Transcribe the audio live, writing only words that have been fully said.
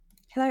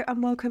Hello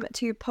and welcome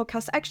to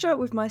Podcast Extra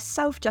with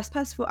myself, Jess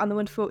Percival, and the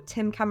wonderful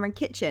Tim Cameron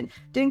Kitchen,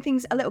 doing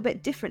things a little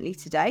bit differently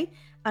today.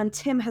 And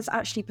Tim has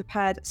actually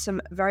prepared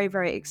some very,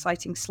 very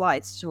exciting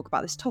slides to talk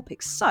about this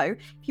topic. So if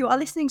you are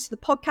listening to the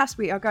podcast,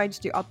 we are going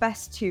to do our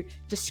best to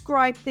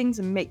describe things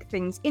and make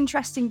things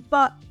interesting.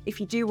 But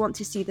if you do want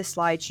to see the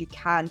slides, you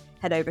can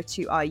head over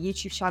to our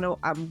YouTube channel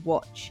and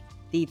watch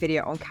the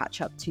video on catch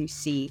up to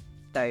see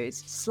those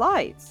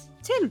slides.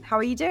 Tim, how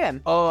are you doing?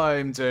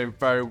 I'm doing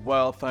very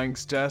well,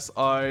 thanks, Jess.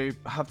 I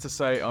have to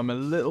say I'm a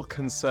little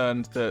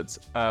concerned that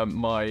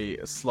my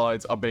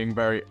slides are being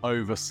very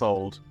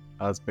oversold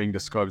as being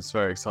described as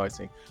very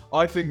exciting.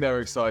 I think they're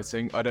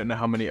exciting. I don't know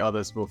how many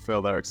others will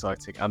feel they're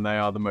exciting, and they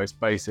are the most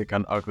basic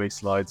and ugly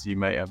slides you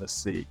may ever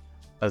see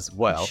as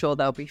well. I'm sure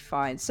they'll be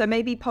fine. So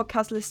maybe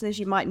podcast listeners,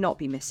 you might not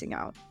be missing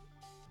out.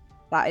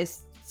 That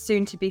is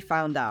soon to be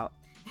found out.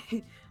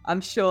 I'm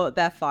sure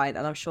they're fine,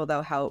 and I'm sure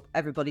they'll help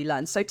everybody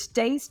learn. So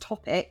today's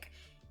topic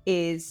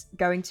is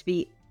going to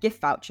be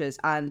gift vouchers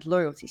and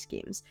loyalty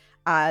schemes,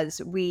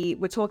 as we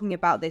were talking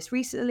about this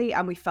recently,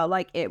 and we felt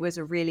like it was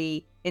a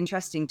really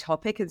interesting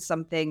topic and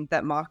something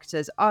that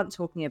marketers aren't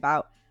talking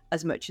about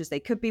as much as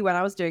they could be. When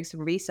I was doing some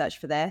research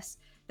for this,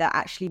 there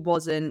actually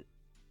wasn't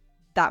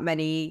that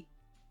many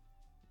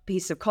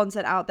pieces of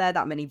content out there,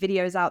 that many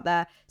videos out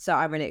there. So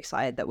I'm really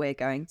excited that we're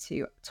going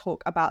to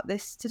talk about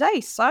this today.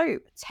 So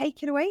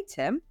take it away,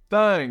 Tim.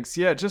 Thanks.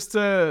 Yeah, just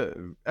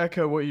to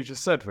echo what you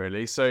just said,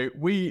 really. So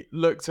we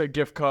looked at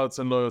gift cards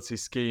and loyalty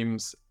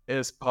schemes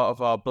as part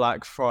of our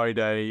Black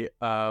Friday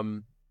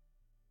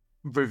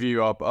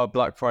review, our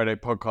Black Friday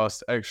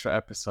podcast extra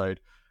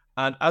episode.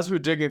 And as we were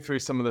digging through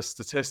some of the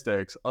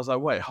statistics, I was like,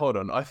 wait, hold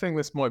on. I think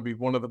this might be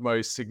one of the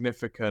most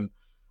significant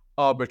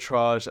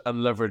arbitrage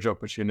and leverage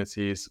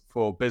opportunities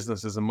for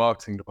businesses and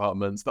marketing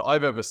departments that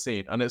I've ever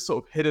seen. And it's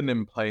sort of hidden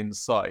in plain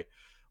sight.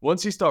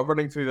 Once you start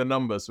running through the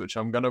numbers, which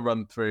I'm going to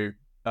run through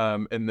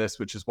in this,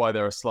 which is why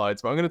there are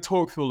slides, but I'm going to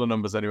talk through all the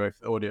numbers anyway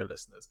for the audio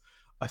listeners.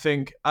 I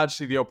think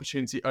actually the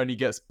opportunity only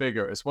gets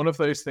bigger. It's one of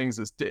those things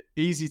that's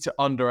easy to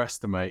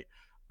underestimate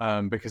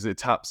because it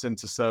taps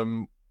into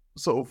some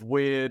sort of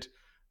weird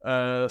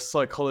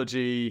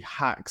psychology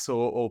hacks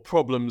or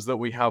problems that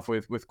we have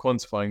with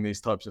quantifying these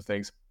types of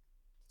things.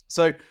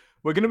 So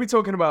we're going to be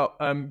talking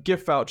about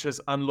gift vouchers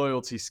and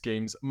loyalty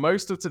schemes.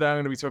 Most of today I'm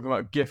going to be talking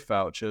about gift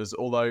vouchers,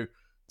 although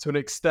to an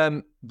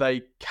extent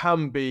they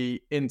can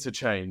be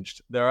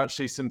interchanged. There are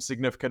actually some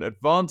significant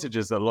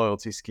advantages that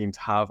loyalty schemes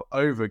have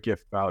over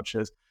gift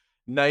vouchers,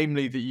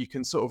 namely that you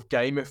can sort of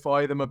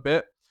gamify them a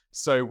bit.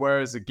 So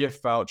whereas a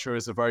gift voucher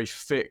is a very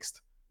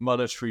fixed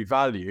monetary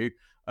value,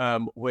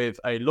 with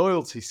a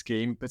loyalty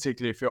scheme,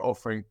 particularly if you're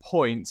offering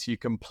points, you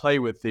can play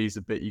with these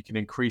a bit. You can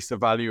increase the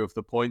value of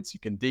the points.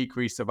 You can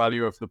decrease the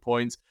value of the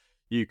points.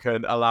 You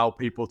can allow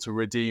people to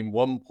redeem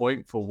 1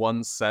 point for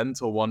 1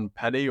 cent or 1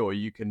 penny, or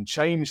you can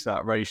change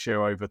that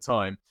ratio over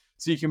time.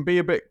 So you can be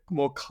a bit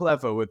more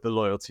clever with the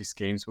loyalty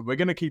schemes, but we're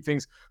going to keep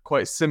things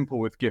quite simple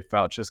with gift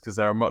vouchers because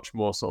there are much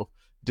more sort of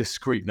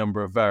discrete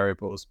number of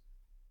variables.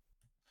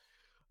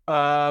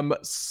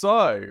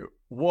 So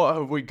what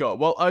have we got?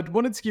 Well, I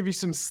wanted to give you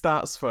some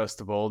stats first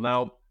of all.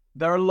 Now,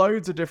 there are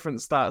loads of different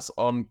stats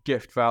on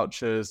gift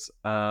vouchers,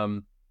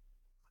 and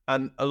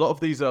a lot of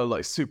these are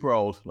like super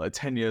old, like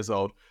 10 years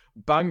old.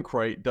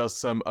 Bankrate does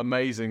some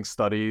amazing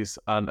studies,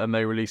 and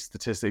they release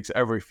statistics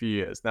every few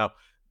years. Now,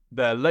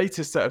 their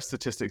latest set of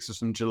statistics is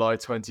from July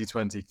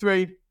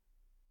 2023,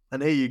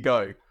 and here you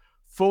go.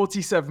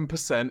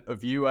 47%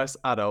 of US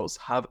adults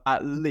have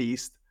at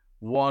least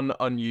one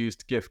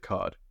unused gift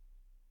card.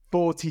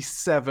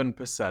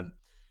 47%.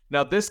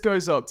 Now, this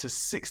goes up to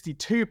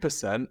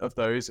 62% of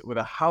those with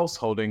a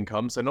household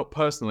income, so not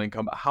personal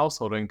income, but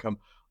household income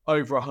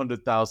over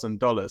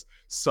 $100,000.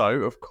 So,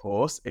 of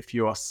course, if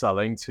you are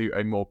selling to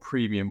a more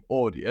premium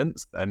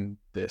audience, then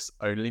this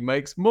only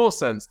makes more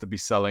sense to be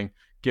selling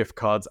gift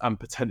cards and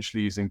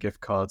potentially using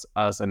gift cards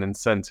as an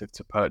incentive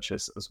to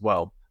purchase as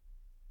well.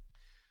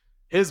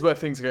 Here's where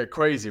things get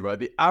crazy, right?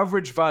 The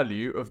average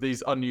value of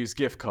these unused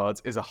gift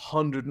cards is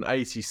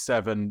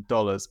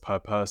 $187 per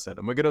person.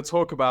 And we're going to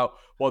talk about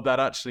what that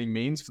actually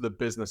means for the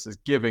businesses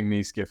giving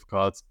these gift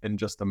cards in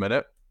just a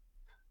minute.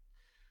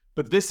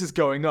 But this is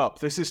going up.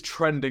 This is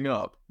trending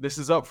up. This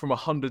is up from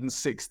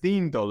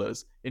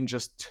 $116 in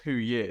just 2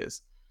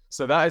 years.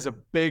 So that is a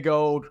big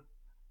old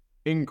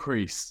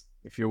increase.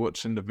 If you're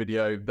watching the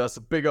video, that's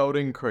a big old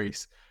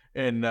increase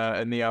in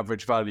the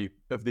average value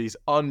of these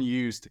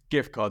unused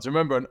gift cards.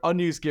 Remember, an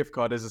unused gift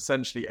card is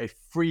essentially a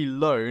free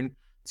loan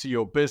to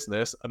your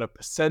business, and a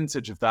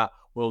percentage of that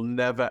will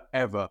never,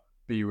 ever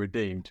be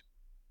redeemed.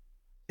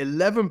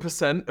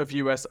 11% of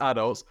US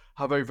adults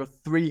have over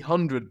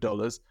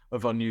 $300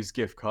 of unused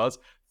gift cards.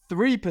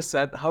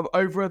 3% have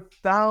over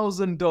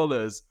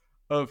 $1,000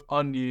 of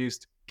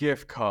unused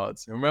gift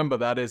cards. Remember,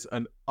 that is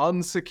an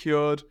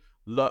unsecured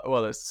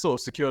it's sort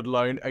of secured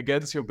loan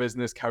against your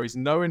business, carries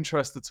no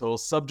interest at all,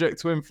 subject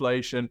to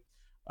inflation,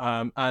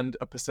 and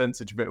a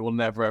percentage of it will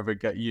never ever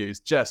get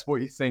used. Jess, what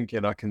are you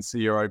thinking? I can see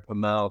your open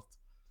mouth.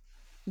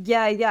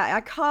 Yeah, I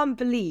can't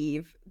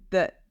believe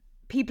that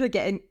people are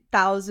getting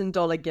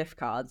 $1,000 gift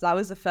cards. That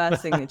was the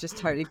first thing that just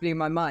totally blew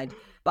my mind.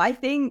 But I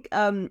think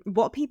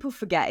what people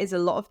forget is a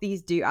lot of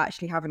these do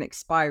actually have an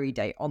expiry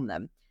date on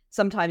them.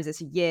 Sometimes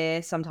it's a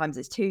year, sometimes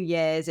it's 2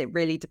 years. It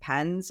really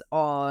depends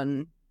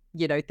on,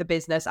 the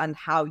business and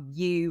how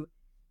you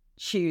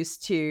choose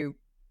to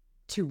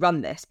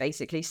run this.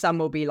 Basically, some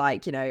will be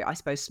like, I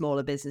suppose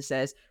smaller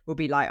businesses will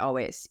be like, oh,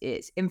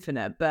 it's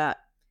infinite. But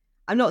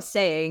I'm not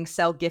saying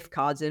sell gift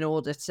cards in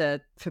order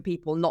for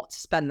people not to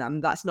spend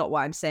them. That's not what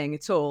I'm saying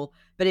at all.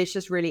 But it's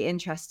just really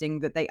interesting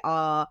that they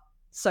are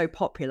so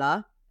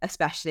popular,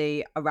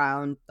 especially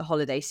around the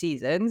holiday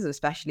seasons,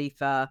 especially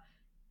for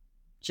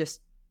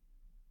just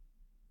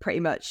pretty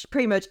much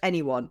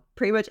anyone.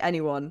 Pretty much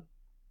anyone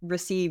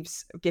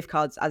receives gift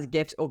cards as a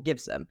gift or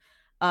gives them.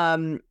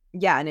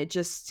 Yeah, and it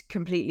just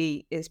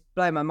completely is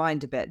blowing my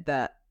mind a bit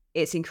that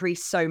it's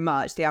increased so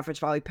much. The average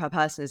value per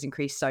person has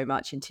increased so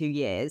much in 2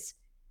 years,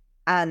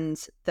 and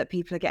that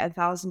people are getting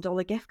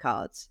 $1,000 gift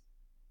cards.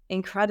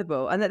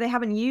 Incredible. And that they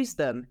haven't used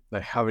them.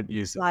 They haven't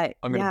used them. Like,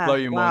 I'm going to blow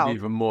your mind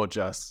even more,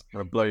 Jess. I'm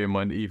going to blow your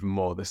mind even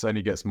more. This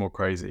only gets more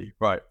crazy.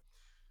 Right.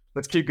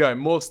 Let's keep going.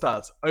 More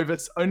stats.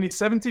 Only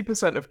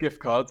 70% of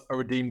gift cards are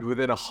redeemed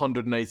within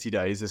 180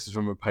 days. This is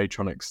from a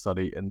Patronic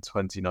study in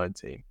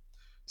 2019.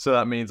 So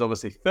that means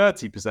obviously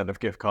 30% of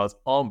gift cards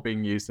aren't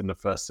being used in the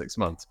first 6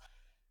 months.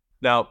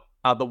 Now,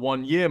 at the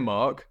 1 year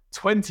mark,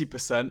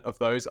 20% of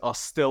those are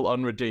still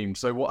unredeemed.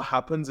 So what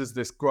happens is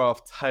this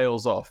graph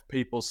tails off.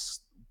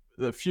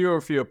 The fewer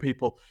and fewer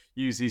people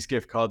use these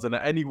gift cards, and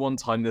at any one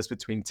time, there's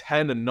between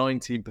 10 and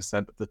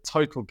 19% of the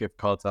total gift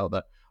cards out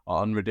there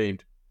are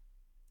unredeemed.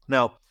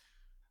 Now,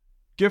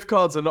 gift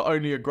cards are not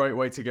only a great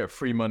way to get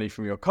free money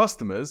from your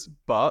customers,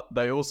 but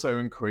they also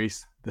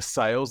increase the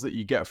sales that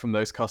you get from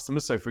those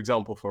customers. So, for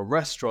example, for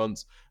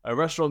restaurants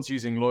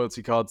using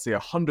loyalty cards see a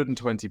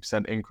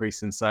 120%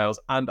 increase in sales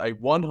and a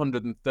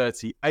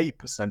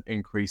 138%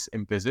 increase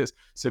in visits.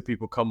 So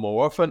people come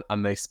more often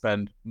and they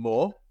spend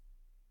more.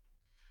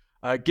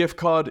 Gift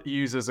card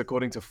users,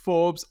 according to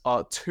Forbes,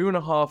 are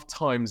 2.5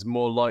 times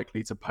more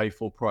likely to pay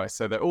full price.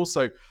 So they're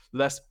also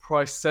less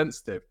price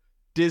sensitive.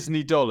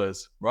 Disney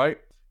dollars, right?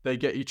 They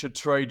get you to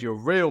trade your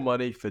real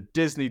money for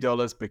Disney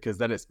dollars because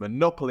then it's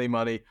monopoly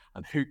money.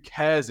 And who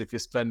cares if you're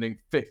spending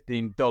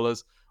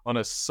 $15 on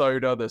a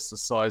soda that's the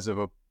size of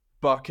a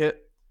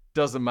bucket?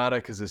 Doesn't matter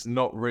because it's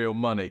not real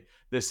money.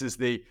 This is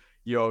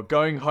you're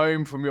going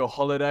home from your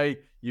holiday.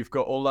 You've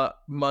got all that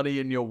money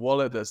in your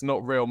wallet that's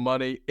not real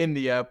money. In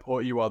the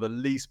airport, you are the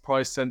least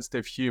price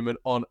sensitive human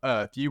on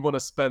earth. You want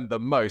to spend the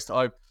most.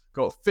 I've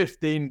got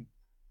 15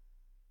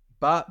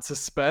 baht to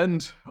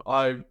spend.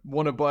 I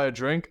want to buy a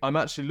drink. I'm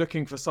actually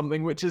looking for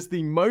something which is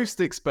the most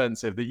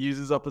expensive that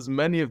uses up as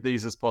many of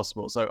these as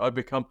possible. So I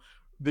become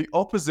the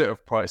opposite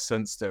of price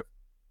sensitive.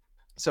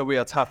 So we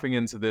are tapping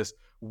into this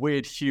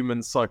weird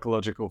human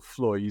psychological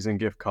flaw using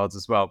gift cards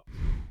as well.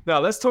 Now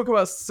let's talk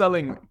about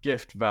selling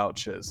gift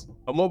vouchers.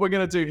 And what we're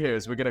going to do here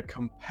is we're going to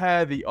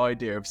compare the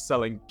idea of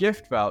selling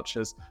gift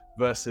vouchers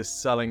versus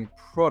selling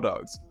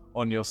products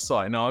on your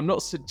site. Now, I'm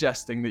not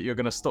suggesting that you're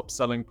going to stop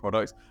selling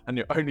products and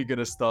you're only going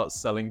to start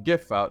selling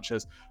gift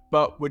vouchers,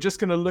 but we're just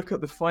going to look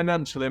at the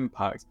financial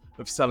impact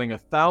of selling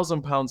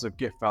 £1,000 of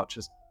gift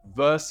vouchers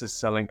versus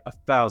selling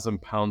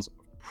 £1,000 of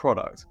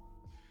product.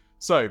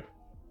 So,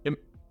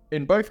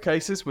 in both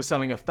cases, we're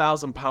selling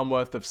 £1,000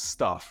 worth of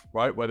stuff,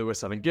 right? Whether we're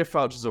selling gift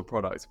vouchers or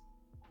product.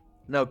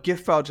 Now,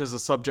 gift vouchers are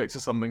subject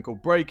to something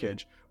called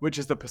breakage, which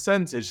is the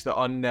percentage that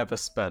are never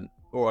spent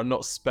or are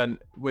not spent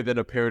within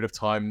a period of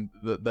time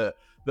that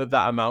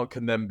amount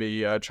can then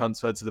be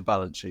transferred to the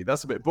balance sheet.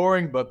 That's a bit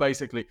boring, but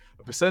basically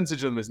a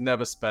percentage of them is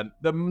never spent.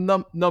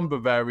 The number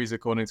varies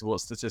according to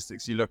what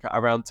statistics you look at.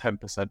 Around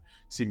 10%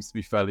 seems to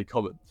be fairly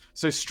common.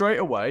 So straight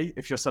away,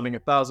 if you're selling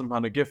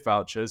 £1,000 of gift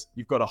vouchers,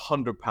 you've got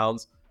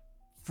 £100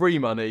 free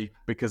money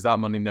because that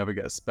money never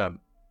gets spent.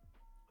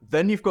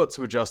 Then you've got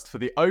to adjust for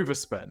the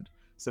overspend.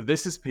 So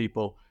this is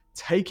people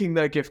taking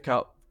their gift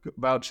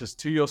vouchers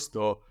to your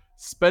store,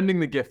 spending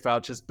the gift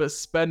vouchers, but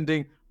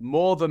spending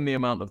more than the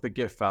amount of the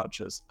gift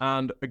vouchers.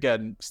 And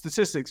again,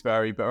 statistics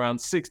vary, but around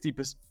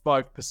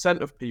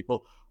 65% of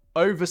people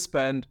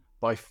overspend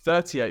by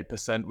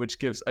 38%, which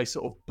gives a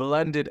sort of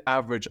blended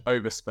average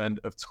overspend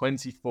of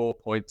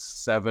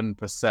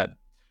 24.7%.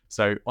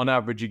 So on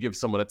average, you give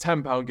someone a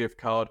 £10 gift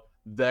card,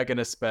 they're going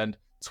to spend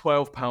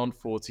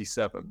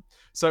 £12.47.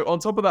 So on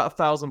top of that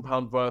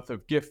 £1,000 worth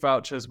of gift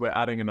vouchers, we're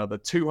adding another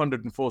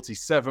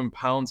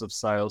 £247 of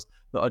sales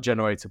that are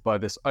generated by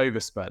this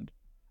overspend.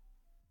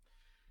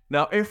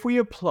 Now, if we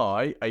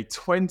apply a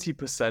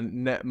 20%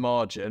 net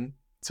margin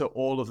to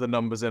all of the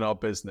numbers in our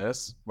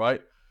business,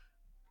 right?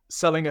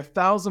 Selling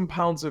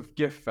 £1,000 of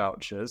gift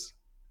vouchers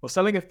or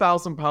selling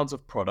 £1,000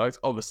 of product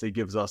obviously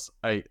gives us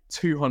a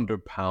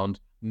 £200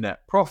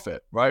 net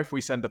profit, right? If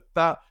we sell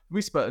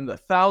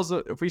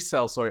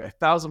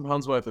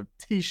 £1,000 worth of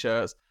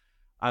t-shirts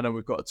and then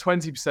we've got a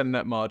 20%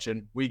 net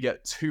margin, we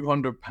get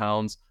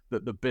 £200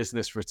 that the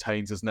business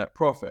retains as net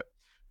profit.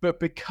 But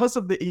because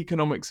of the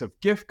economics of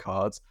gift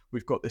cards,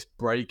 we've got this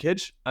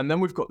breakage and then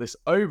we've got this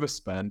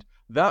overspend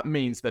that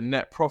means the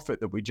net profit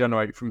that we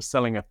generate from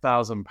selling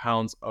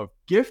 £1,000 of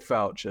gift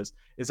vouchers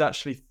is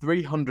actually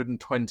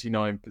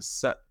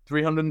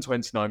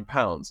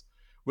 £329,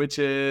 which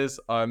is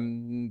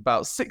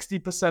about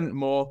 60%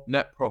 more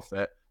net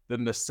profit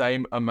than the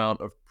same amount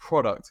of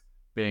product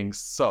being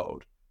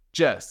sold.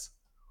 Jess,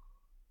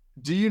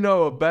 do you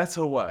know a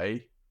better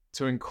way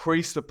to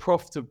increase the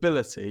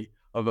profitability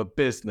of a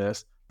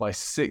business by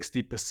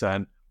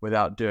 60%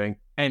 without doing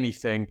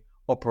anything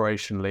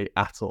operationally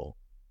at all?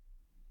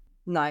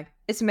 No,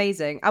 it's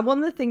amazing. And one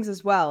of the things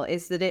as well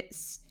is that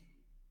it's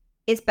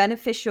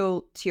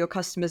beneficial to your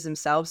customers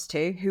themselves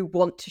too, who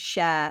want to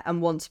share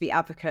and want to be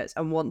advocates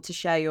and want to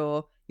share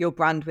your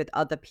brand with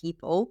other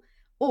people,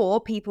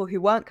 or people who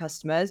weren't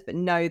customers but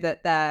know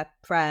that their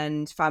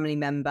friend, family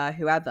member,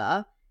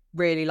 whoever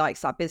really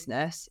likes that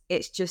business.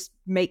 It just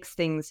makes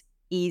things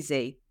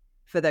easy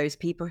for those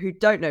people who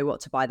don't know what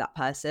to buy that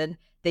person.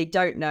 They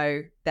don't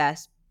know their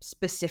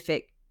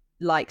specific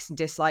likes and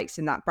dislikes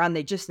in that brand.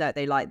 They just know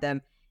they like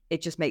them.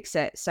 It just makes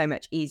it so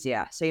much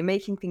easier. So you're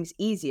making things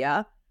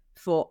easier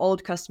for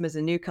old customers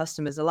and new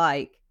customers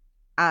alike,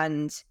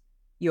 and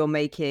you're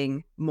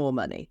making more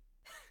money.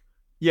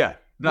 Yeah.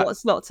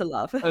 What's not to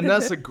love? And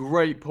that's a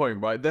great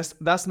point, right?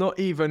 That's not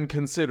even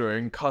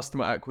considering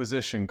customer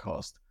acquisition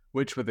cost,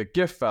 which with a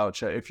gift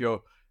voucher,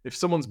 if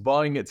someone's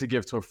buying it to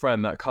give to a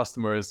friend, that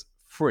customer is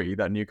free,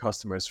 that new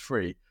customer is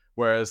free.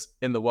 Whereas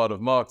in the world of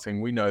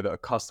marketing, we know that a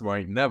customer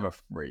ain't never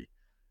free.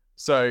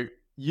 So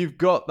you've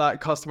got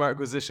that customer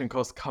acquisition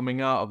cost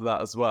coming out of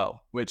that as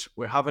well, which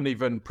we haven't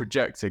even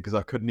projected because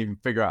I couldn't even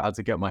figure out how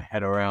to get my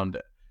head around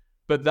it.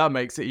 But that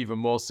makes it even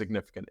more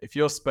significant. If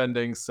you're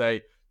spending,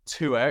 say,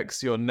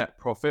 2x your net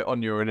profit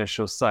on your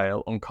initial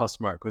sale on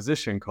customer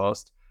acquisition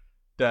cost,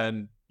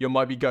 then you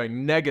might be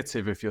going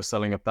negative if you're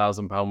selling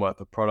 £1,000 worth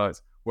of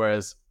product.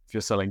 Whereas if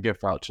you're selling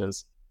gift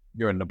vouchers,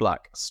 you're in the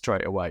black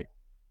straight away.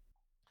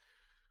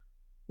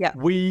 Yeah.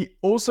 We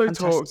also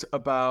talked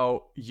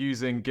about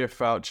using gift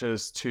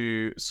vouchers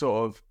to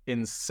sort of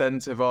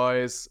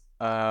incentivize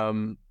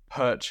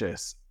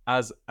purchase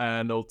as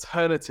an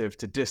alternative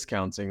to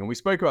discounting. And we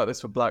spoke about this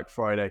for Black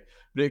Friday,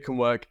 but it can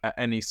work at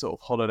any sort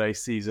of holiday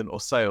season or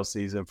sale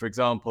season. For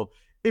example,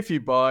 if you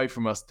buy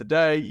from us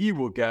today, you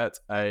will get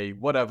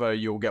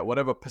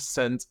whatever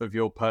percent of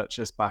your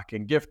purchase back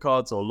in gift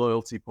cards or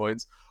loyalty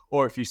points.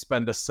 Or if you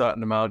spend a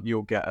certain amount,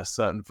 you'll get a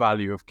certain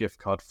value of gift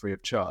card free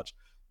of charge.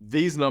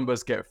 These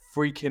numbers get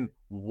freaking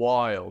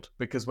wild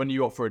because when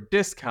you offer a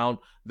discount,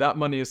 that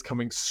money is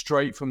coming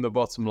straight from the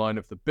bottom line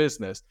of the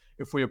business.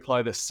 If we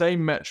apply the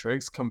same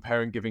metrics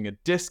comparing giving a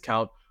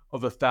discount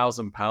of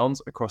 £1,000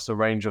 across a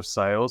range of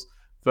sales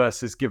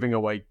versus giving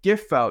away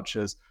gift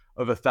vouchers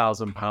of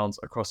 £1,000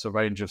 across a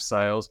range of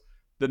sales,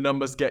 the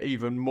numbers get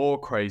even more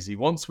crazy.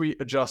 Once we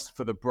adjust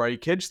for the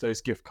breakage,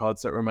 those gift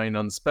cards that remain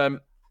unspent,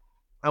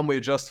 and we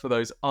adjust for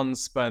those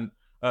unspent,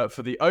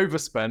 for the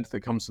overspend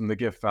that comes from the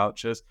gift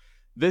vouchers,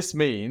 this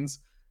means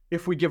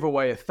if we give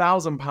away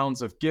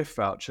 £1,000 of gift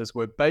vouchers,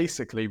 we're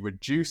basically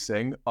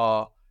reducing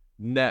our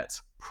net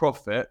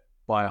profit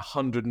by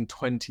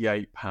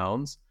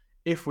 £128.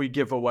 If we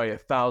give away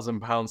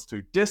 £1,000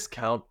 through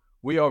discount,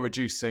 we are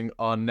reducing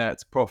our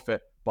net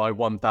profit by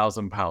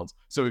 £1,000.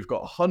 So we've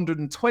got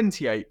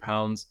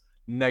 £128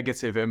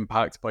 negative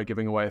impact by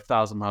giving away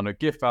 £1,000 of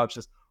gift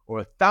vouchers,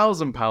 or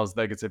 £1,000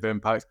 negative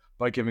impact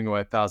by giving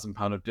away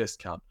 £1,000 of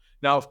discount.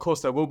 Now, of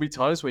course, there will be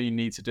times where you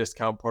need to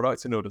discount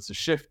products in order to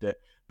shift it.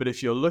 But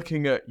if you're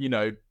looking at,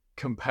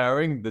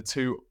 comparing the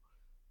two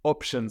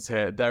options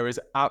here, there is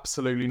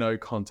absolutely no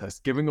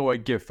contest. Giving away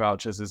gift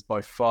vouchers is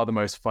by far the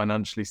most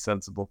financially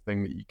sensible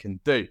thing that you can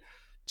do.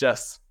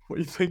 Jess, what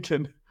are you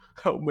thinking?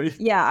 Help me.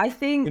 Yeah, I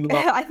think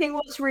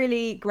what's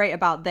really great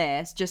about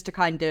this, just to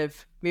kind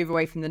of move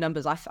away from the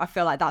numbers, I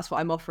feel like that's what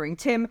I'm offering.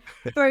 Tim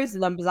throws the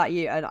numbers at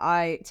you and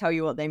I tell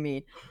you what they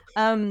mean.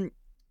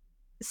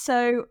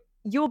 So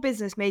your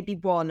business may be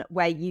one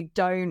where you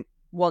don't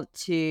want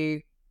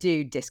to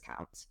do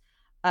discounts.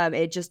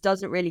 It just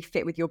doesn't really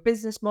fit with your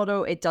business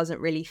model. It doesn't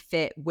really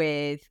fit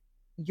with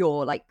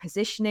your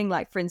positioning.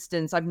 Like, for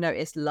instance, I've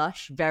noticed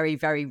Lush very,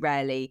 very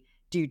rarely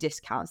do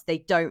discounts. They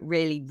don't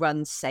really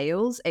run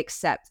sales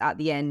except at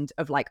the end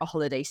of a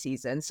holiday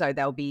season. So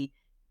they'll be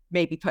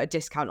maybe put a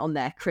discount on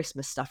their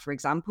Christmas stuff, for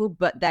example,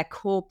 but their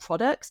core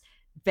products,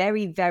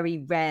 very,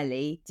 very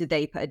rarely do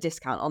they put a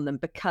discount on them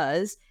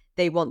because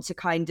they want to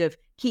kind of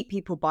keep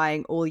people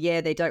buying all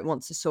year. They don't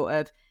want to sort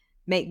of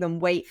make them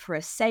wait for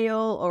a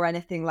sale or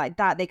anything like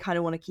that. They kind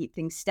of want to keep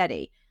things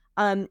steady.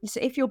 So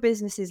if your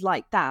business is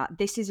like that,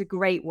 this is a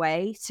great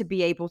way to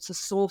be able to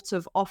sort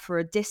of offer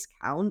a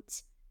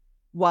discount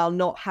while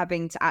not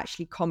having to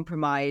actually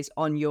compromise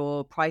on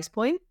your price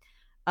point.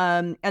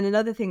 And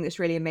another thing that's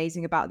really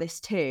amazing about this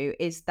too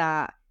is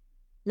that,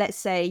 let's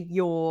say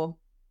you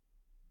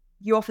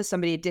offer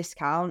somebody a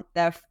discount,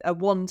 they're a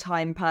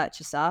one-time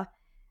purchaser,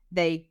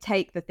 they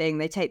take the thing,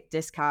 they take the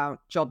discount,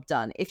 job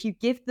done. If you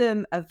give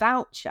them a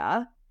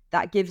voucher,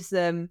 that gives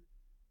them,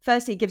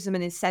 firstly, it gives them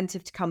an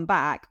incentive to come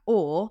back,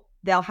 or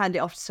they'll hand it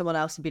off to someone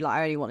else and be like,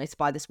 I only wanted to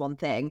buy this one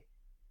thing.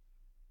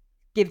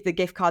 give the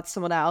gift card to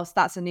someone else,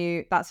 that's a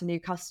new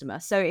customer.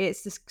 So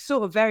it's this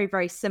sort of very,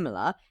 very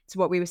similar to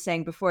what we were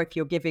saying before.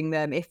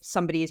 If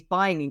somebody is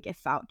buying a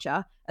gift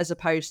voucher, as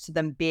opposed to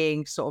them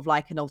being sort of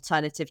like an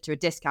alternative to a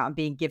discount and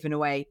being given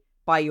away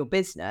by your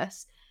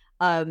business,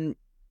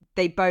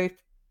 they both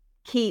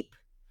keep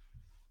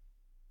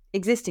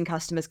existing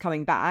customers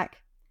coming back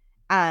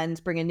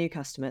and bring in new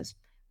customers,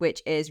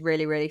 which is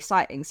really, really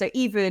exciting. So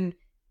even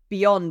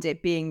beyond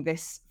it being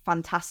this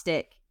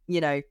fantastic,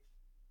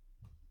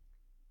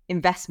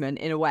 investment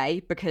in a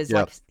way, because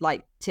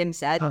like Tim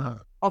said,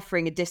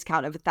 offering a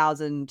discount of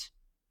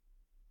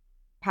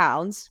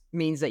 £1,000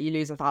 means that you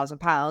lose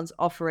 £1,000.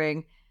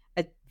 Offering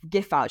a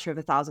gift voucher of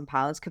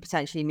 £1,000 could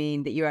potentially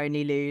mean that you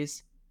only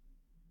lose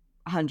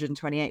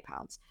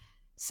 £128.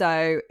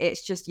 So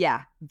it's just,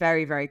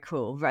 very, very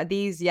cool.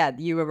 These,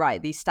 you were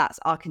right. These stats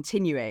are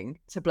continuing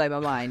to blow my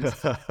mind,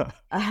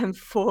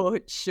 for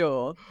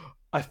sure.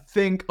 I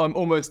think I'm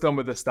almost done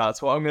with the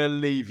stats. What I'm going to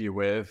leave you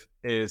with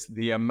is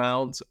the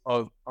amount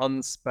of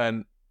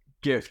unspent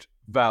gift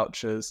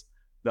vouchers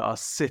that are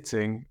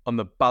sitting on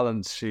the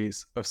balance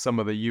sheets of some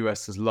of the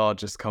US's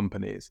largest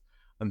companies.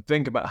 And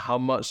think about how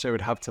much they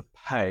would have to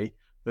pay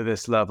for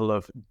this level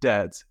of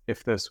debt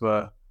if this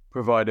were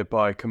provided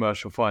by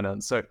commercial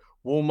finance. So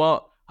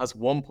Walmart has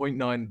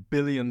 $1.9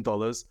 billion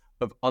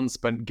of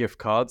unspent gift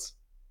cards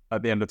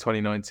at the end of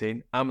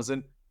 2019.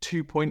 Amazon,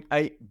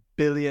 $2.8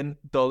 billion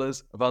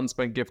of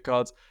unspent gift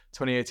cards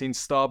 2018.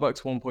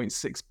 Starbucks,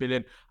 $1.6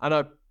 billion. And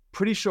I'm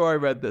pretty sure I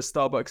read that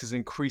Starbucks is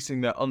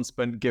increasing their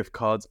unspent gift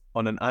cards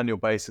on an annual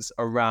basis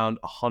around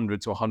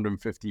 $100 to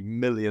 $150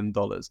 million.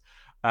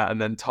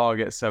 And then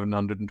Target,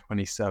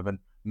 $727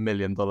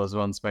 million of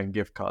unspent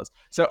gift cards.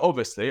 So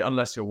obviously,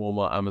 unless you're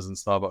Walmart, Amazon,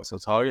 Starbucks, or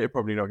Target, you're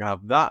probably not going to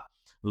have that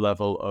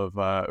level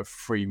of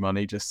free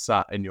money just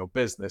sat in your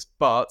business.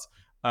 But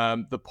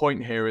the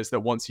point here is that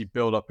once you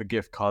build up a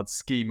gift card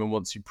scheme and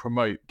once you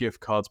promote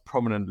gift cards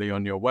prominently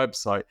on your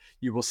website,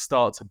 you will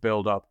start to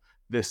build up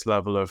this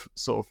level of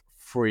sort of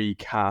free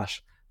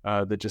cash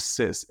that just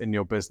sits in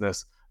your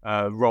business,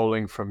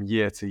 rolling from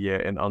year to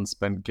year in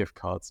unspent gift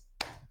cards.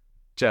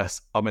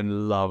 Jess, I'm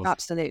in love.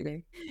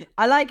 Absolutely.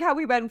 I like how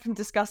we went from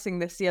discussing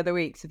this the other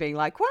week to being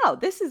like, wow,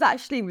 this is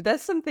actually,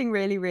 there's something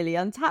really, really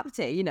untapped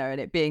here,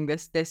 and it being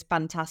this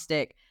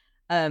fantastic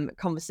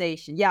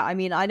conversation. Yeah, I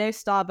mean, I know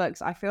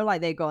Starbucks, I feel like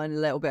they got in a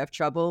little bit of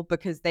trouble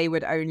because they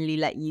would only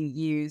let you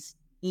use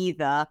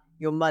either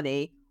your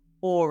money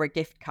or a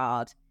gift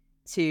card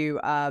to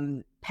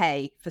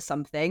pay for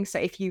something. So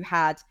if you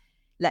had,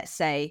 let's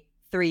say,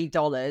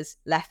 $3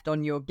 left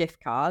on your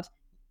gift card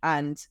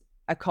and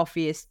a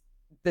coffee is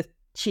the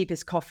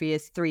cheapest coffee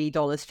is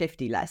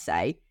 $3.50, let's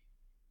say,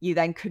 you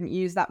then couldn't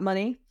use that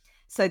money.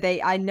 So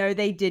I know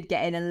they did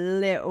get in a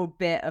little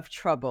bit of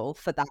trouble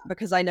for that,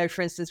 because I know,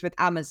 for instance, with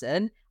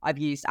Amazon, I've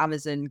used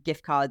Amazon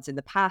gift cards in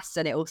the past,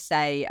 and it will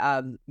say,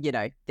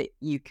 that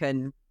you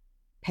can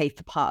pay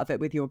for part of it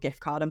with your gift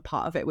card and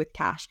part of it with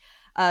cash.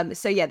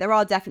 So yeah, there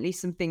are definitely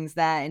some things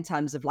there in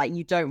terms of like,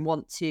 you don't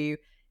want to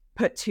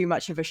put too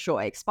much of a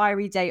short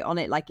expiry date on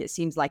it. Like, it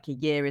seems like a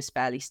year is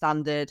fairly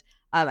standard,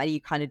 and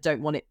you kind of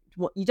don't want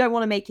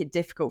to make it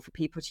difficult for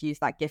people to use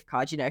that gift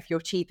card. If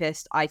your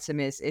cheapest item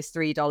is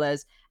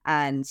 $3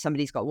 and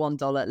somebody's got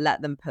 $1,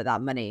 let them put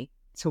that money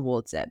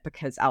towards it,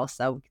 because else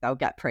they'll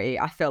get pretty,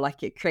 I feel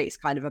like it creates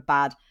kind of a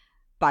bad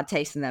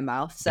taste in their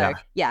mouth. So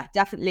yeah,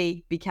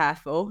 definitely be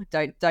careful.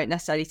 Don't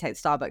necessarily take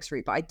the Starbucks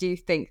route, but I do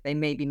think they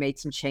maybe made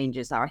some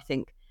changes there. I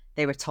think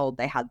they were told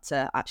they had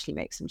to actually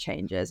make some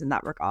changes in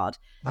that regard.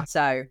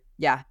 So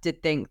yeah,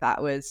 did think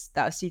that was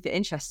super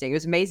interesting. It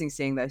was amazing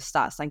seeing those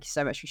stats. Thank you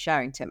so much for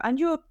sharing, Tim. And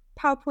your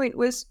PowerPoint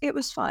was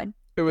fine.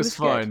 It was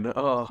fine. Good.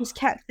 Oh, just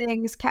kept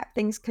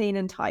things clean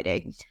and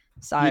tidy.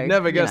 So you'd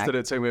never guessed that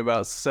it took me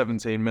about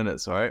 17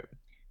 minutes, right?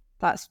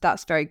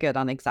 That's very good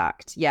and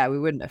exact. Yeah, we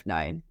wouldn't have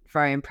known.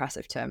 Very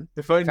impressive, Tim.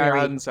 If only I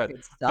hadn't said.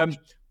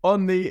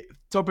 On the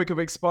topic of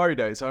expiry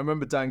dates, I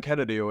remember Dan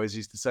Kennedy always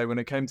used to say, when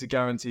it came to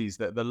guarantees,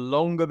 that the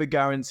longer the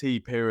guarantee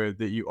period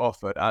that you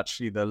offered,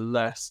 actually the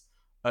less,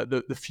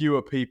 the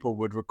fewer people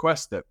would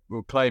request it,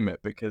 will claim it.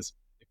 Because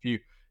if you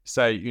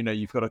say,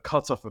 you've got a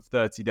cutoff of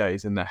 30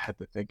 days, in their head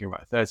they're thinking,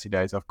 right, 30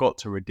 days, I've got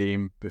to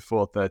redeem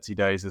before 30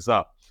 days is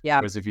up. Yeah.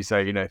 Whereas if you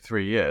say,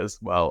 3 years,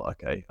 well,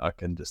 okay, I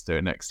can just do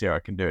it next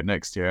year.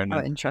 And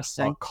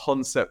interesting. Our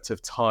concept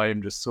of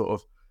time just sort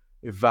of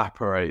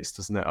evaporates,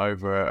 doesn't it,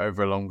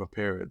 over a longer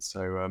period.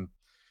 So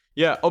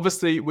yeah,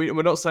 obviously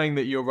we're not saying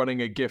that you're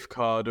running a gift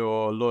card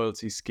or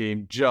loyalty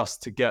scheme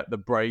just to get the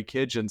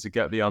breakage and to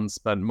get the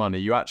unspent money.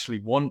 You actually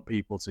want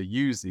people to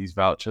use these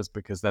vouchers,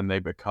 because then they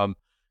become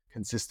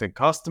consistent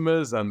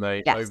customers and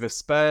they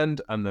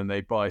overspend, and then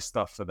they buy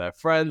stuff for their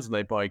friends and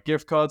they buy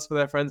gift cards for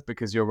their friends,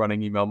 because you're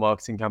running email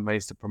marketing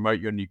campaigns to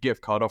promote your new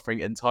gift card offering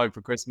in time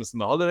for Christmas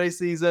and the holiday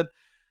season.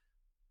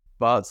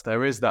 But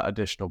there is that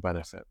additional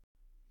benefit.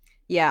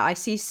 Yeah, I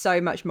see so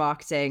much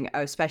marketing,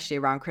 especially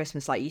around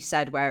Christmas, like you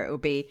said, where it will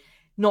be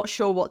not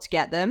sure what to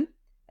get them.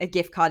 a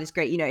gift card is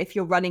great. You know, if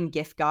you're running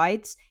gift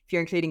guides, if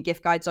you're including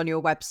gift guides on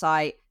your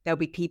website, there'll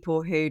be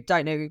people who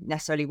don't know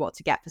necessarily what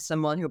to get for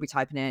someone who'll be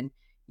typing in,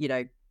 you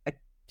know, a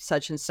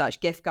such and such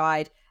gift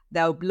guide.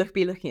 They'll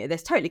be looking at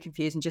this totally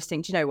confused and just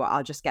think, do you know what,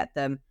 I'll just get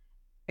them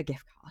a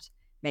gift card.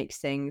 Makes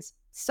things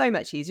so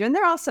much easier. And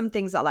there are some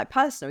things that are like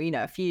personal, you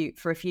know,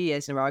 for a few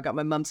years in a row, I got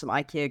my mum some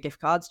IKEA gift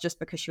cards just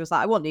because she was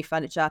like, I want new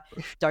furniture,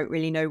 don't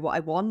really know what I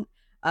want.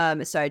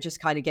 So it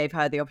just kind of gave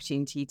her the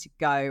opportunity to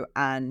go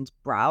and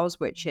browse,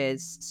 which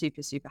is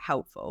super, super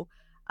helpful.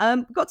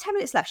 We've got 10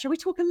 minutes left. Shall we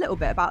talk a little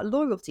bit about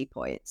loyalty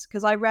points?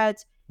 Because I read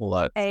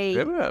I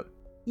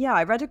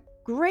read a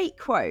great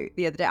quote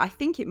the other day. I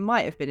think it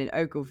might have been in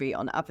Ogilvy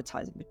on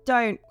advertising, but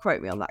don't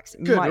quote me on that because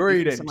it might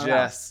be from somewhere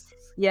else.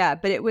 Yeah,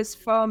 but it was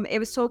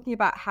talking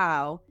about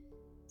how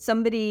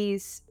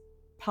somebody's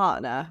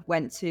partner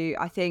went to,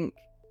 I think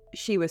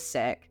she was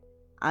sick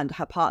and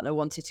her partner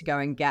wanted to go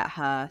and get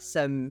her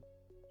some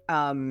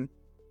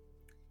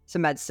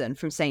medicine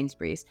from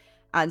Sainsbury's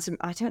and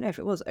I don't know if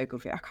it was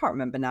Ogilvy, I can't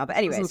remember now, but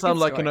anyway, doesn't sound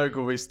like an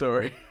Ogilvy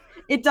story.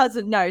 It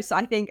doesn't, no. So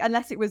I think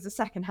unless it was a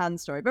secondhand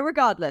story, but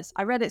regardless,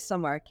 I read it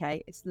somewhere.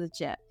 Okay, it's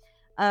legit.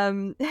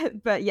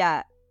 But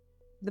yeah,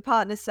 the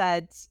partner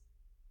said,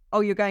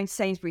 "Oh, you're going to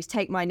Sainsbury's,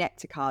 take my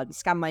Nectar card and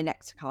scan my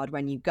Nectar card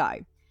when you go."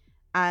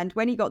 And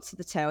when he got to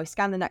the till, he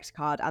scanned the Nectar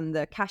card and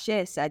the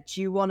cashier said,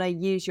 "Do you want to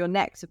use your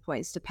Nectar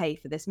points to pay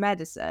for this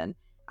medicine?"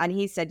 And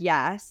he said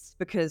yes,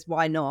 because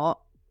why not?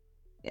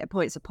 Yeah,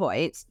 points are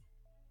points.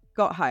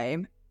 Got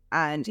home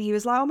and he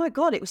was like, "Oh my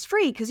God, it was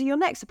free because of your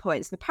Nectar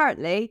points." And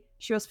apparently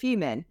she was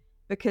fuming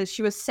because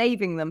she was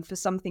saving them for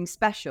something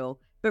special.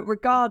 But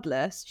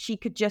regardless, she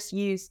could just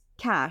use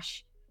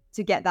cash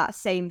to get that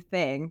same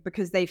thing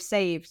because they've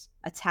saved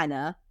a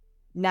tenner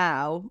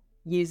now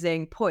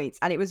using points.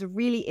 And it was a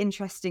really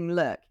interesting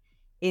look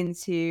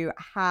into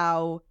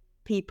how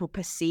people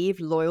perceive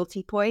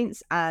loyalty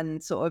points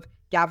and sort of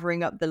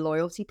gathering up the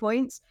loyalty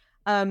points.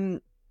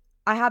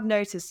 I have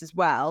noticed as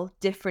well,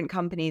 different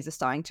companies are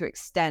starting to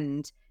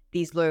extend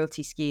these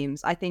loyalty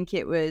schemes. I think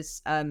it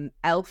was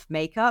Elf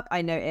Makeup.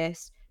 I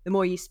noticed the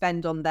more you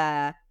spend on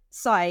their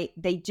site,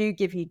 they do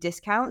give you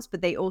discounts,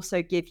 but they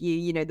also give you,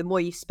 you know, the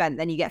more you spend,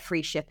 then you get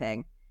free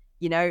shipping,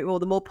 you know, or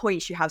the more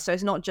points you have. So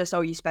it's not just,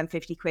 oh, you spend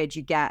 50 quid,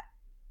 you get,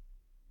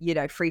 you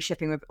know, free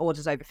shipping with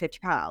orders over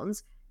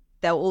 £50.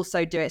 They'll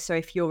also do it. So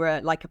if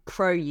you're like a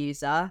pro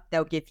user,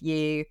 they'll give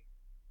you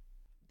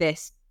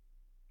this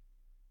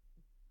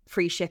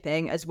free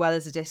shipping as well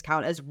as a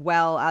discount, as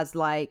well as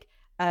like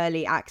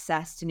early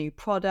access to new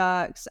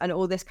products and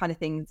all this kind of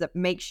thing that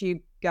makes you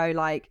go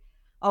like,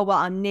 oh, well,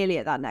 I'm nearly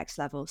at that next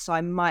level, so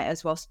I might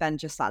as well spend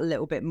just that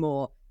little bit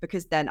more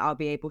because then I'll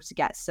be able to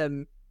get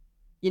some,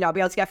 you know, I'll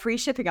be able to get free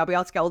shipping, I'll be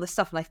able to get all this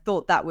stuff. And I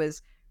thought that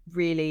was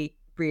really,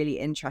 really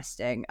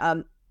interesting.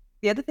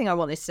 The other thing I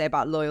wanted to say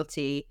about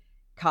loyalty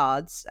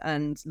cards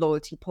and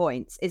loyalty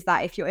points is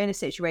that if you're in a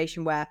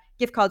situation where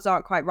gift cards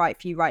aren't quite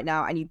right for you right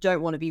now and you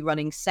don't want to be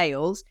running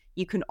sales,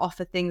 you can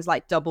offer things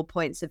like double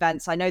points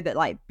events. I know that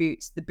like the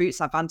Boots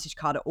Advantage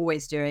card are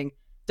always doing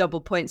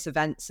double points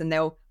events and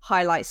they'll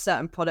highlight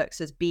certain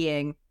products as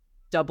being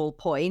double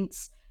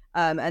points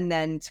and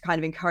then to kind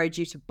of encourage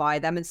you to buy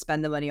them and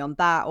spend the money on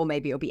that, or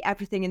maybe it'll be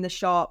everything in the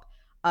shop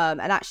and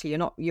actually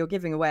you're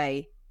giving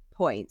away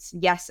points.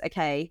 Yes,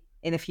 okay,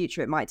 in the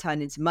future it might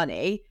turn into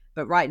money,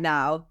 but right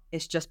now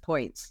it's just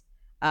points.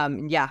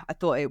 Yeah, I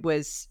thought it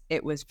was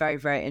very,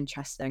 very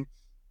interesting.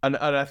 And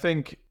I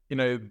think, you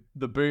know,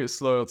 the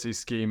Boots loyalty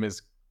scheme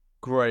is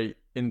great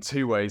in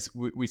two ways.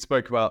 We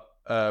spoke about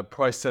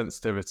price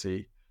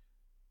sensitivity.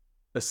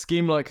 A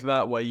scheme like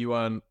that where you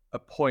earn a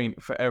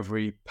point for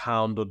every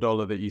pound or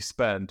dollar that you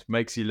spend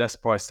makes you less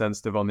price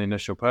sensitive on the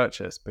initial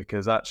purchase,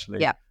 because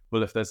actually,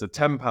 well, if there's a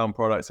 £10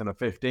 product and a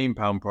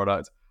 £15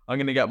 product, I'm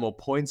going to get more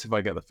points if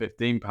I get the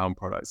 £15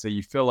 product. So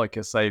you feel like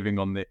you're saving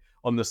on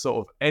the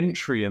sort of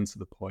entry into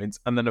the points.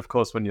 And then, of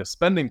course, when you're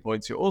spending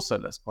points, you're also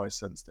less price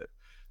sensitive.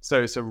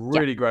 So it's a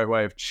really great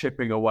way of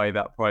chipping away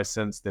that price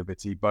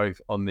sensitivity,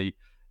 both on the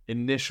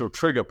initial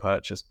trigger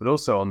purchase, but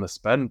also on the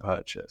spend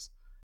purchase.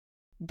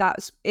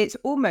 It's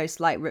almost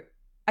like,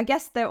 I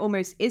guess there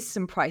almost is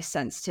some price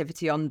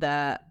sensitivity on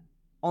the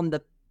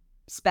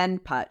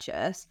spend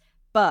purchase,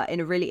 but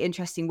in a really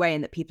interesting way, in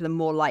that people are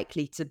more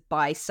likely to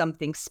buy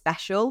something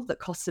special that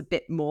costs a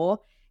bit more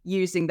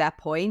using their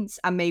points.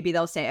 And maybe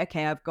they'll say,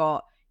 okay, I've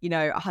got, you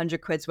know, 100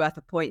 quid's worth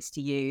of points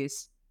to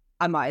use.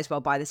 I might as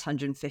well buy this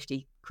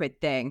 150 quid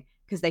thing,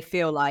 because they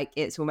feel like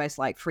it's almost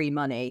like free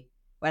money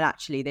when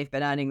actually they've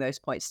been earning those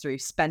points through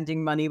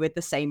spending money with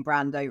the same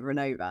brand over and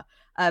over.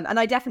 And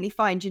I definitely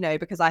find, you know,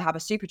 because I have a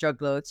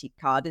Superdrug loyalty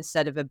card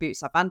instead of a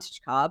Boots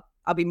Advantage card,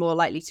 I'll be more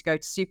likely to go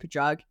to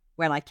Superdrug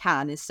when I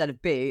can instead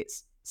of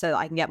Boots, so that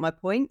I can get my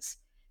points.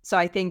 So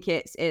I think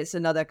it's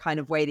another kind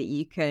of way that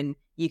you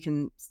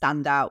can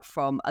stand out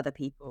from other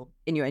people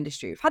in your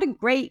industry. We've had a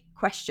great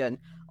question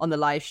on the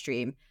live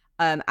stream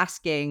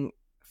asking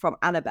from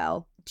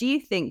Annabelle, do you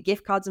think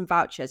gift cards and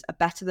vouchers are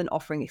better than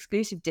offering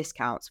exclusive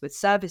discounts with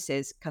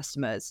services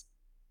customers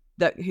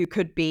who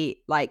could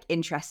be like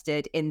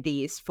interested in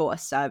these for a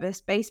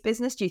service-based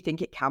business? Do you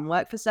think it can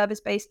work for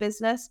service-based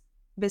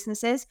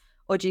businesses,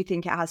 or do you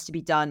think it has to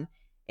be done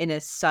in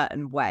a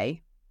certain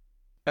way?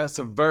 That's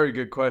a very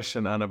good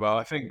question, Annabelle.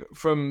 I think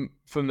from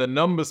the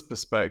numbers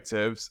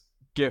perspectives,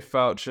 gift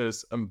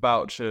vouchers and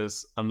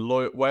vouchers and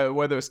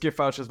whether it's gift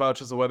vouchers,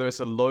 vouchers, or whether it's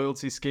a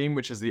loyalty scheme,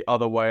 which is the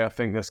other way I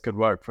think this could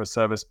work for a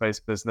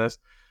service-based business,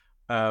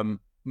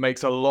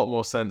 makes a lot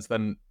more sense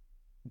than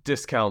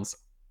discounts.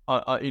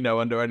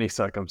 Under any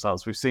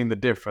circumstance, we've seen the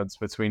difference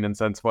between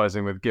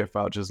incentivizing with gift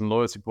vouchers and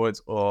loyalty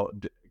points, or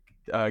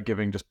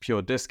giving just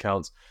pure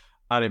discounts.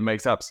 And it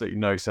makes absolutely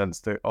no sense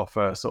to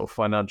offer sort of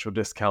financial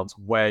discounts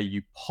where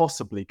you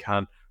possibly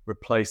can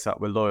replace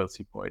that with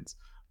loyalty points,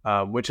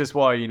 which is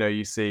why,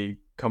 you see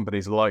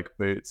companies like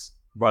Boots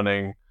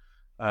running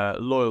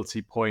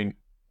loyalty point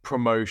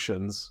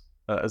promotions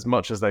as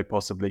much as they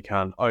possibly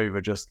can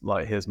over just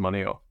like, here's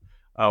money off.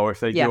 Or if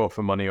they do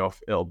offer money off,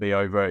 it'll be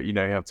over, you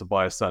have to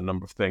buy a certain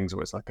number of things,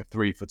 or it's like a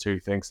 3 for 2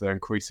 thing. So they're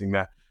increasing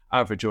their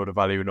average order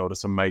value in order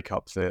to make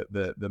up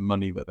the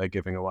money that they're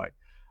giving away.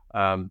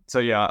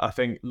 I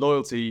think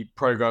loyalty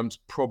programs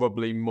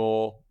probably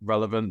more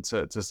relevant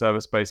to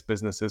service-based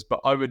businesses, but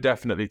I would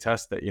definitely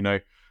test it.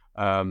 The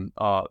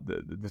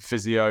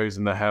physios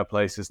and the hair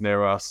places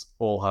near us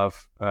all have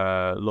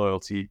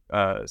loyalty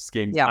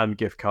schemes and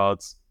gift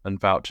cards and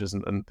vouchers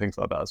and things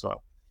like that as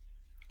well.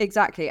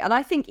 Exactly. And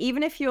I think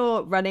even if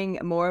you're running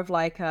more of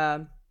like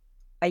a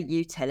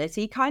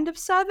utility kind of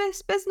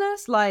service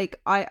business, like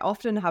I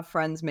often have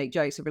friends make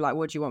jokes and be like,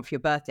 what do you want for your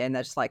birthday? And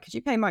they're just like, could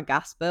you pay my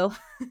gas bill?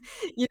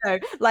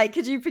 Like,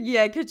 could you,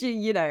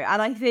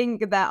 and I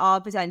think there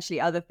are potentially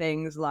other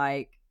things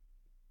like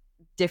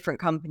different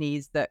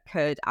companies that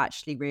could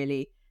actually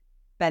really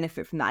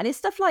benefit from that. And it's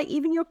stuff like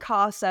even your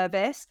car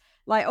service,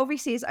 like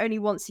obviously it's only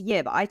once a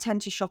year, but I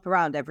tend to shop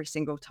around every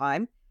single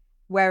time.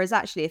 Whereas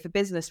actually, if a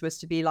business was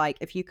to be like,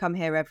 if you come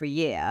here every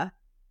year,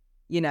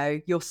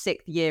 your 6th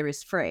year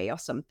is free or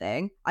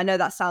something. I know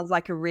that sounds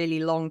like a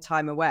really long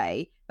time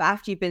away, but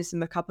after you've been to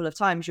them a couple of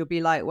times, you'll be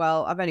like,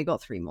 well, I've only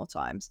got 3 more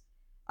times.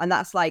 And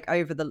that's like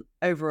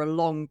over a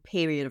long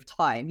period of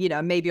time,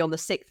 maybe on the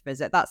 6th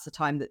visit, that's the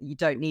time that you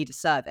don't need a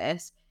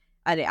service.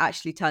 And it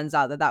actually turns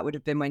out that would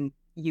have been when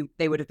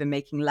they would have been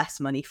making less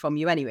money from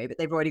you anyway, but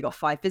they've already got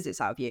 5 visits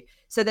out of you.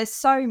 So there's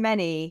so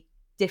many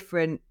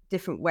different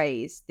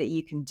ways that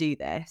you can do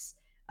this.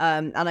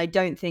 And I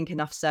don't think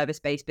enough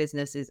service-based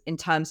businesses in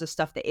terms of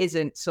stuff that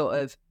isn't sort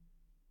of,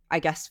 I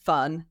guess,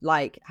 fun,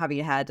 like having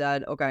your hair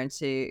done or going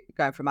for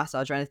a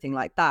massage or anything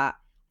like that.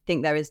 I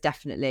think there is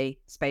definitely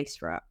space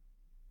for it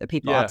that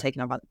people are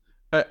taking advantage.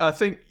 I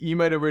think you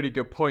made a really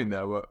good point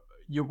there.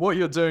 What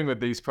you're doing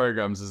with these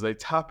programs is they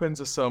tap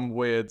into some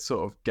weird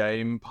sort of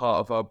game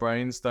part of our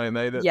brains, don't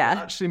they? That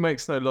actually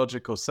makes no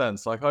logical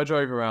sense. Like I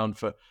drove around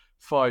for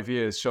 5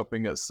 years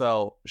shopping at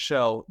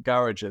Shell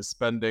garages,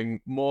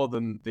 spending more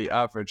than the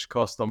average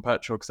cost on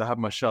petrol because I had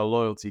my Shell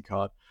loyalty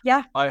card.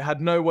 Yeah. I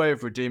had no way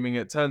of redeeming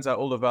it. Turns out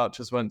all the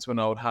vouchers went to an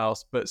old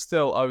house, but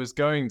still I was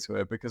going to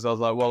it because I was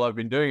like, well, I've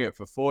been doing it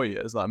for 4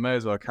 years. Like, I may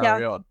as well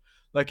carry on.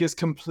 Like, it's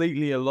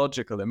completely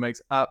illogical. It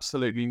makes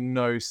absolutely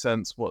no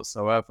sense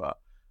whatsoever.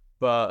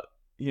 But,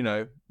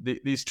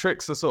 these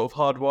tricks are sort of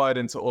hardwired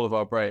into all of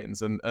our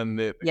brains, and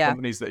the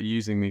companies that are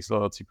using these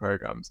loyalty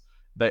programs,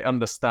 they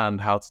understand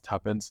how to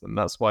tap into them.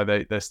 That's why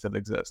they still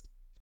exist.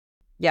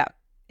 Yeah.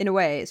 In a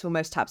way, it's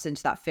almost taps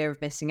into that fear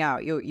of missing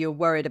out. You're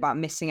worried about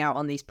missing out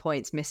on these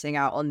points, missing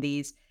out on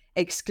these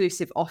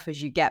exclusive offers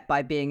you get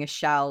by being a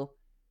Shell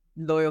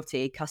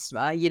loyalty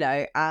customer,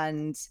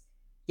 and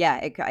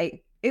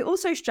it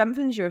also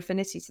strengthens your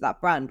affinity to that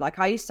brand. Like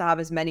I used to have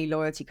as many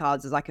loyalty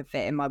cards as I could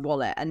fit in my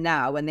wallet. And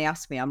now when they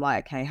ask me, I'm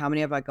like, okay, how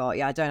many have I got?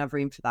 Yeah, I don't have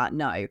room for that.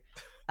 No.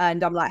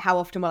 And I'm like, how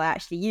often will I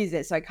actually use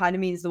it? So it kind of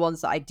means the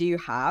ones that I do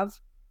have,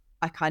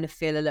 I kind of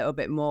feel a little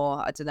bit more,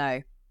 I don't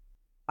know,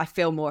 I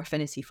feel more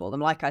affinity for them.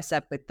 Like I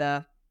said, with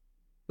the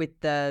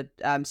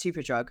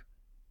Superdrug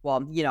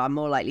one, I'm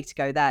more likely to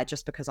go there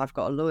just because I've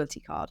got a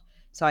loyalty card.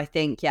 So I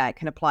think, it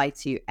can apply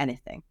to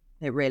anything.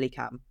 It really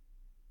can.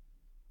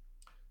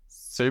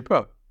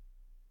 Super.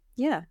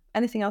 Yeah.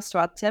 Anything else to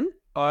add, Tim?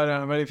 I don't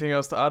have anything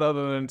else to add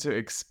other than to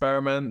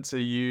experiment, to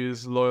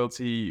use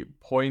loyalty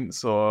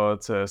points or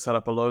to set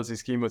up a loyalty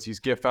scheme or to use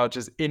gift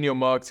vouchers in your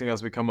marketing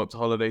as we come up to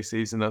holiday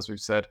season. As we've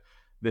said,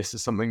 this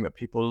is something that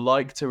people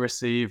like to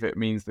receive. It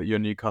means that your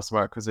new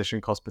customer acquisition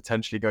cost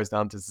potentially goes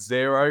down to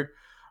 0,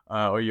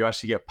 or you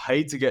actually get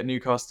paid to get new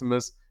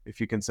customers if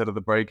you consider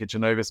the breakage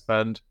and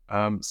overspend.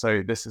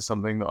 So this is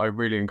something that I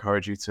really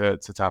encourage you to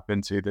tap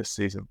into this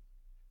season.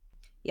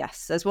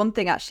 Yes, there's one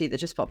thing actually that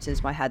just popped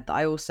into my head that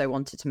I also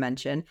wanted to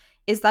mention,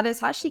 is that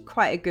it's actually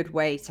quite a good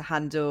way to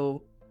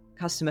handle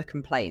customer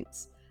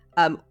complaints,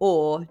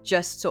 or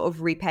just sort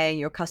of repaying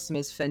your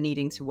customers for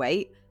needing to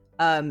wait.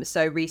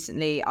 So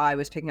recently I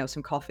was picking up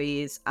some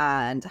coffees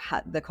and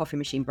the coffee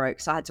machine broke,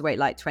 so I had to wait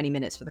like 20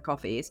 minutes for the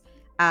coffees.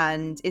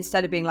 And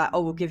instead of being like,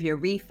 oh, we'll give you a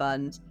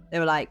refund, they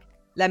were like,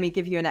 let me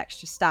give you an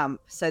extra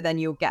stamp, so then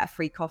you'll get a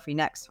free coffee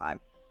next time.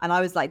 And I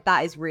was like,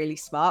 that is really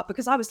smart,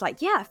 because I was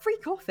like, yeah, free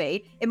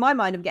coffee. In my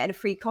mind, I'm getting a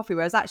free coffee,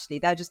 whereas actually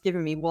they're just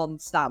giving me one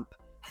stamp,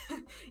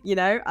 you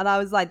know? And I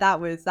was like,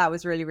 that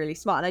was really, really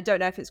smart. And I don't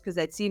know if it's because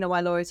they'd seen on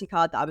my loyalty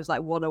card that I was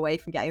like one away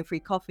from getting free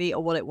coffee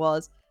or what it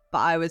was. But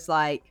I was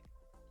like,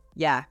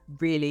 yeah,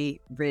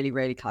 really, really,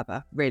 really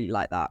clever. Really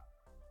like that.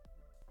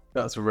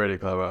 That's really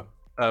clever.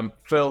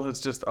 Phil has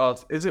just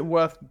asked, is it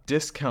worth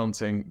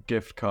discounting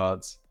gift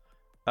cards?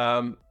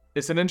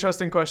 It's an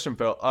interesting question,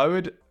 Phil.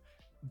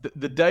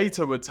 The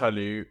data would tell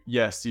you,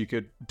 yes, you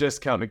could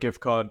discount a gift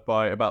card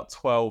by about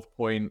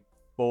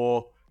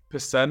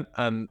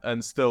 12.4%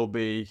 and still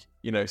be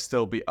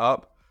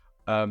up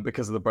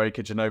because of the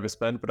breakage and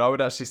overspend. But I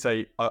would actually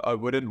say I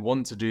wouldn't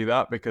want to do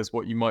that, because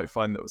what you might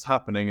find that was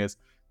happening is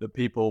that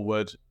people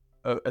would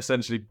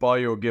essentially buy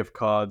your gift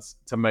cards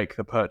to make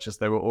the purchase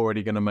they were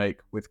already going to make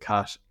with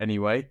cash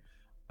anyway.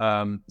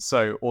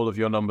 So all of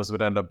your numbers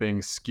would end up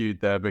being skewed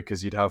there,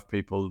 because you'd have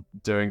people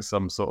doing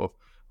some sort of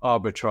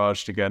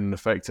arbitrage to get an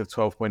effective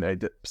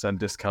 12.8%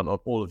 discount on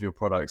all of your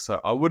products. So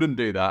I wouldn't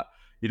do that.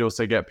 You'd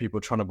also get people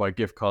trying to buy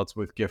gift cards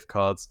with gift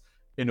cards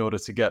in order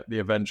to get the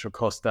eventual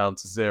cost down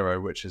to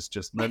zero, which is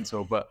just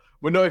mental. But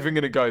we're not even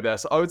going to go there.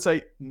 So I would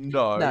say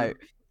no.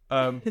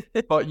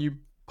 But you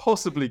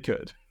possibly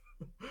could.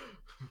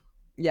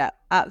 Yeah,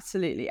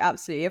 absolutely.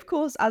 Absolutely. Of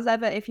course, as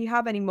ever, if you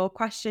have any more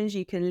questions,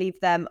 you can leave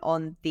them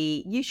on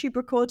the YouTube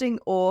recording,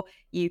 or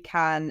you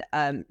can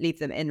leave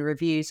them in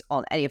reviews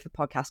on any of the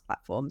podcast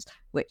platforms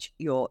which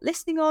you're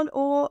listening on,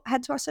 or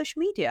head to our social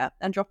media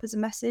and drop us a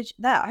message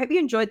there. I hope you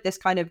enjoyed this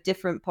kind of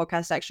different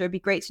podcast extra. It'd be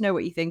great to know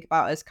what you think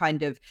about us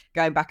kind of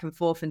going back and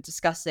forth and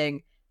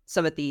discussing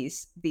some of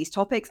these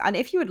topics. And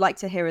if you would like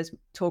to hear us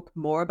talk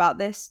more about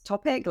this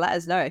topic, let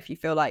us know. If you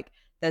feel like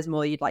there's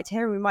more you'd like to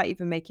hear, and we might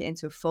even make it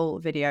into a full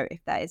video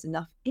if there is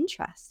enough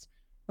interest.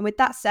 And with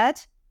that said,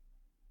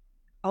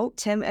 oh,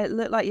 Tim, it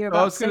looked like you're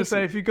about. I was going to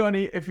say, if you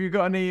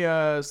got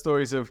any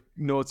stories of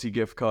naughty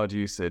gift card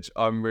usage,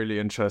 I'm really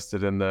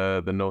interested in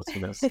the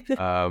naughtiness.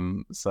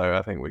 So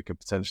I think we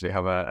could potentially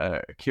have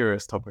a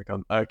curious topic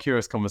on a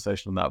curious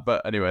conversation on that.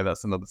 But anyway,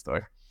 that's another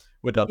story.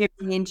 We're done.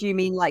 Do you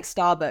mean like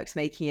Starbucks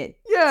making it?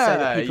 Yeah, so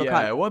that people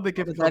can't what are the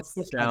gift card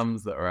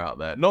scams that are are out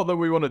there? Not that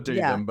we want to do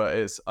them, but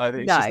I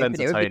think it's just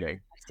entertaining.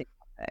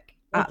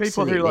 And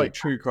people who like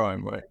true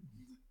crime, right?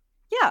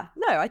 Yeah,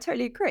 no, I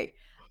totally agree.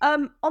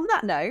 On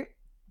that note,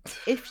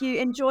 if you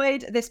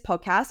enjoyed this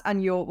podcast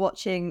and you're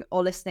watching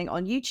or listening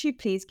on YouTube,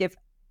 please give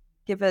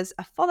us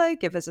a follow,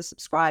 give us a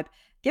subscribe.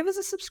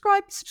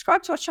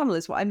 Subscribe to our channel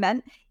is what I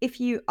meant.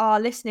 If you are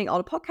listening on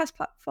a podcast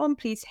platform,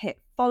 please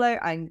hit follow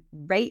and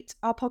rate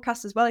our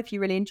podcast as well if you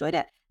really enjoyed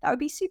it. That would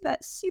be super,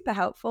 super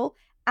helpful.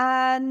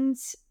 And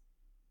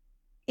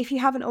if you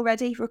haven't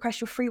already, request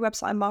your free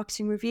website and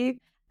marketing review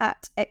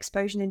at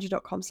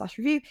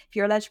exposureninja.com/review. If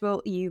you're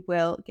eligible, you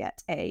will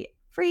get a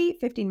free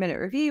 15-minute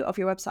review of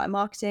your website and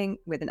marketing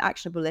with an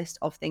actionable list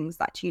of things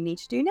that you need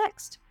to do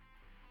next.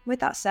 With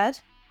that said,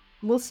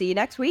 we'll see you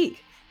next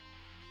week.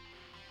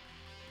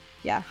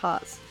 Yeah,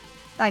 hearts.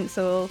 Thanks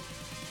all.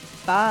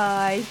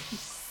 Bye.